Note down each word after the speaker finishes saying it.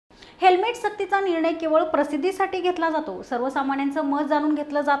Helmet सक्तीचा निर्णय केवळ प्रसिद्धीसाठी घेतला जातो, सर्वसामान्यांचं मत जाणून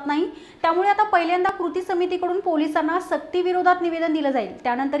घेतलं जात नाही। त्यामुळे आता पहिल्यांदा कृती समितीकडून पोलिसांना सक्ती विरोधात निवेदन दिलं जाईल।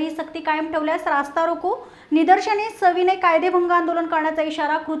 त्यानंतर ही सक्ती कायम ठेवल्यास रास्ता रोको, निदर्शने, सविनय कायदेभंग आंदोलन करण्याचा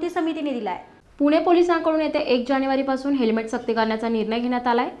इशारा कृती समितीने दिला आहे। पुणे पोलिसांकडून येत्या 1 जानेवारीपासून हेल्मेट सक्ती करण्याचा निर्णय घेण्यात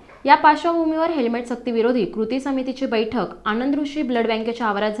आलाय। या पार्श्वभूमीवर हेल्मेट सक्ती विरोधी कृती समितीची बैठक आनंद ऋषी ब्लड बँकेच्या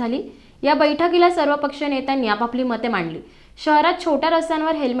आवारात झाली। या बैठकीला सर्वपक्षीय नेत्यांनी आपापली मते मांडली। शहरात छोट्या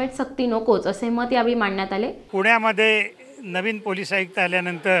रस्त्यांवर हेल्मेट सक्ती नकोच असे मत यावेळी मांडण्यात आले। पुण्यामध्ये नवीन पोलीस आयुक्त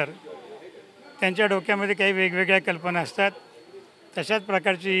आल्यानंतर त्यांच्या डोक्यामध्ये काही वेगवेगळ्या कल्पना असतात। तशाच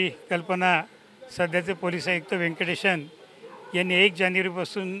प्रकारची कल्पना सध्याचे पोलीस आयुक्त व्यंकटेशन यांनी 1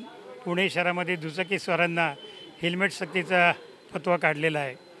 जानेवारीपासून पुणे शहरामध्ये दुचाकीस्वारांना हेल्मेट सक्तीचा फतवा काढलेला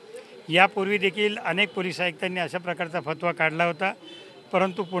आहे। यापूर्वी देखील अनेक पोलीस आयुक्तांनी अशा प्रकारचा फतवा काढला होता,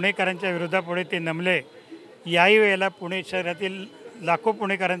 परंतु पुणेकरांच्या विरोधापुढे ते नमले। याही वेळेला पुणे शहरातील लाखो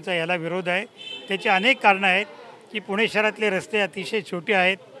पुणेकरांचा याला विरोध आहे। त्याची अनेक कारणं आहेत की पुणे शहरातले रस्ते अतिशय छोटे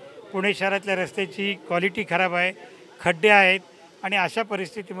आहेत, पुणे शहरातल्या रस्त्याची क्वालिटी खराब आहे, खड्डे आहेत आणि अशा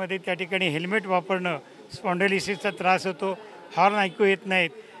परिस्थितीमध्ये त्या ठिकाणी हेल्मेट वापरणं स्पॉन्डिलिसिसचा त्रास होतो, हॉर्न ऐकू येत नाहीत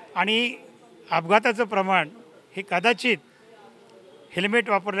आणि अपघाताचं प्रमाण हे कदाचित हेल्मेट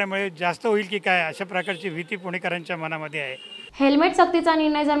वापरल्यामुळे जास्त होईल की काय अशा प्रकारची भीती पुणेकरांच्या मनामध्ये आहे। हेल्मेट सक्तीचा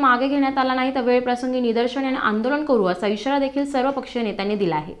निर्णय जर मागे घेण्यात आला नाही तर वेळप्रसंगी निदर्शन आणि आंदोलन करू असा इशारा देखील सर्वपक्षीय नेत्यांनी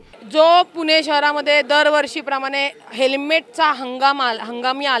दिला आहे। जो पुणे शहरामध्ये दरवर्षीप्रमाणे हेल्मेटचा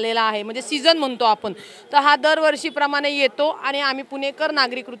हंगामी आलेला आहे, म्हणजे सीझन म्हणतो आपण, तर हा दरवर्षीप्रमाणे येतो आणि आम्ही पुणेकर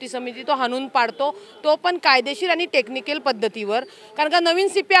नागरिक कृती समिती तो हाणून पाडतो, तो पण कायदेशीर आणि टेक्निकल पद्धतीवर। कारण का नवीन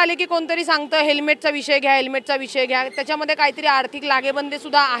सीपी आले की कोणतरी सांगतं हेल्मेटचा विषय घ्या, हेल्मेटचा विषय घ्या, त्याच्यामध्ये काहीतरी आर्थिक लागेबंदे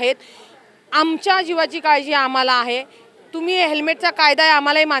सुद्धा आहेत। आमच्या जीवाची काळजी आम्हाला आहे। तुम्ही हेल्मेटचा कायदा आहे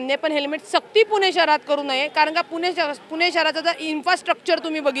आम्हालाही मान्य आहे, पण हेल्मेट सक्ती पुणे शहरात करू नये। कारण का पुणे शहराचं जर इन्फ्रास्ट्रक्चर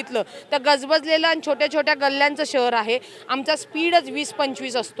तुम्ही बघितलं तर गजबजलेलं आणि छोट्या छोट्या गल्ल्यांचं शहर आहे। आमचा स्पीडच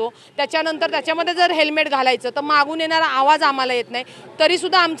 20-25 असतो, त्याच्यानंतर त्याच्यामध्ये जर हेल्मेट घालायचं तर मागून येणारा आवाज आम्हाला येत नाही,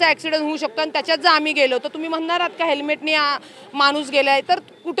 तरीसुद्धा आमचा ॲक्सिडेंट होऊ शकतो। आणि त्याच्यात जर आम्ही गेलो तर तुम्ही म्हणणार आहात का हेल्मेटने माणूस गेला आहे, तर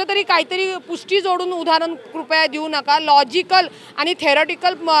कुठेतरी काहीतरी पुष्टी जोडून उदाहरण कृपया देऊ नका। लॉजिकल आणि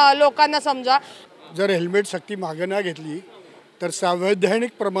थेरॉटिकल लोकांना समजा। जर हेल्मेट सक्ती मागे न घेतली तर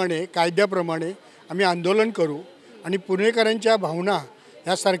संवैधानिकप्रमाणे कायद्याप्रमाणे आम्ही आंदोलन करू आणि पुणेकरांच्या भावना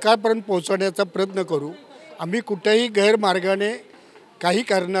या सरकारपर्यंत पोहोचवण्याचा प्रयत्न करू। आम्ही कुठेही गैरमार्गाने काही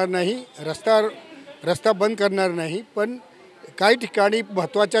करणार नाही, रस्ता बंद करणार नाही, पण काही ठिकाणी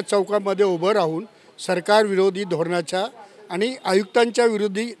महत्त्वाच्या चौकामध्ये उभं राहून सरकार विरोधी धोरणाचा आणि आयुक्तांच्या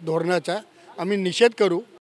विरोधी धोरणाचा आम्ही निषेध करू।